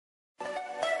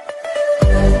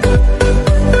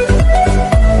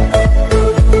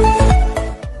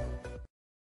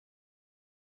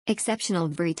Exceptional,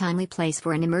 very timely place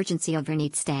for an emergency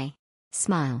overnight stay.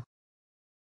 Smile.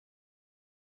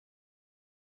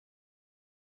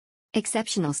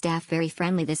 Exceptional staff, very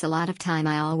friendly, this a lot of time,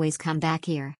 I always come back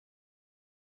here.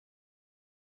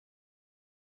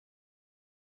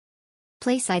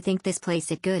 Place, I think this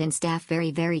place is good and staff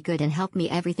very good and help me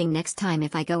everything, next time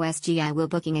if I go SG I will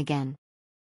booking again.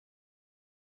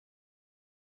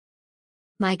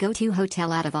 My go-to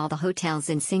hotel out of all the hotels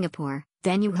in Singapore,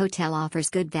 Venue Hotel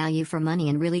offers good value for money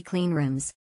and really clean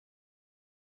rooms.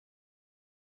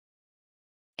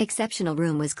 Exceptional,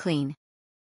 room was clean.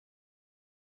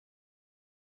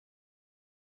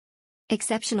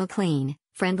 Exceptional, clean,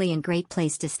 friendly and great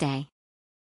place to stay.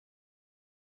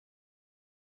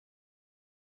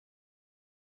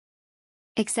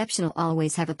 Exceptional,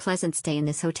 always have a pleasant stay in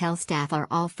this hotel, staff are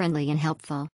all friendly and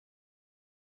helpful.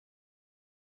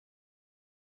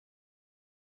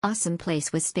 Awesome,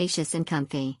 place was spacious and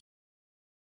comfy.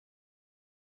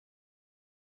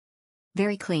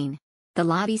 Very clean. The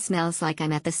lobby smells like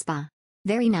I'm at the spa.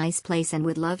 Very nice place and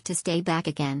would love to stay back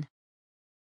again.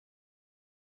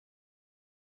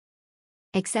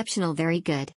 Exceptional, very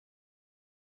good.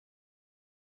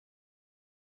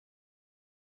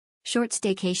 Short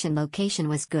staycation, location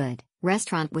was good,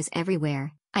 restaurant was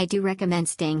everywhere. I do recommend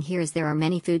staying here as there are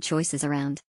many food choices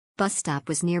around. Bus stop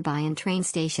was nearby and train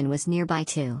station was nearby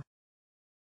too.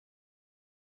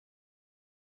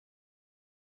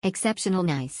 Exceptional,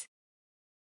 nice.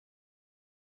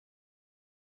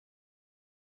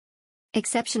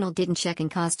 Exceptional, didn't check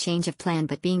and cause change of plan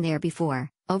but being there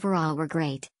before, overall were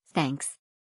great, thanks.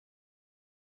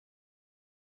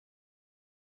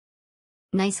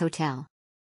 Nice hotel.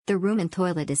 The room and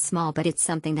toilet is small but it's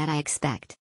something that I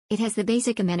expect. It has the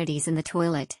basic amenities in the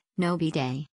toilet, no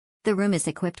bidet. The room is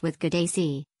equipped with good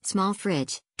AC, small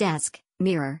fridge, desk,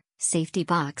 mirror, safety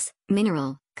box,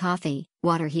 mineral, coffee,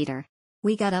 water heater.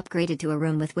 We got upgraded to a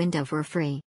room with window for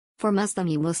free. For Muslim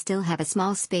you will still have a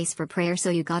small space for prayer, so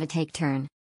you gotta take turn.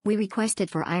 We requested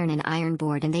for iron and iron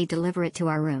board and they deliver it to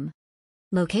our room.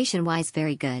 Location wise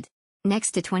very good.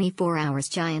 Next to 24 hours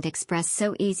Giant Express,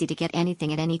 so easy to get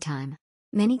anything at any time.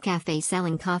 Many cafes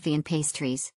selling coffee and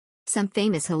pastries. Some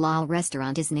famous halal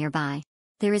restaurant is nearby.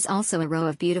 There is also a row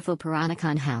of beautiful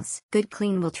Peranakan house. Good,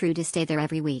 clean, will true to stay there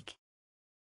every week.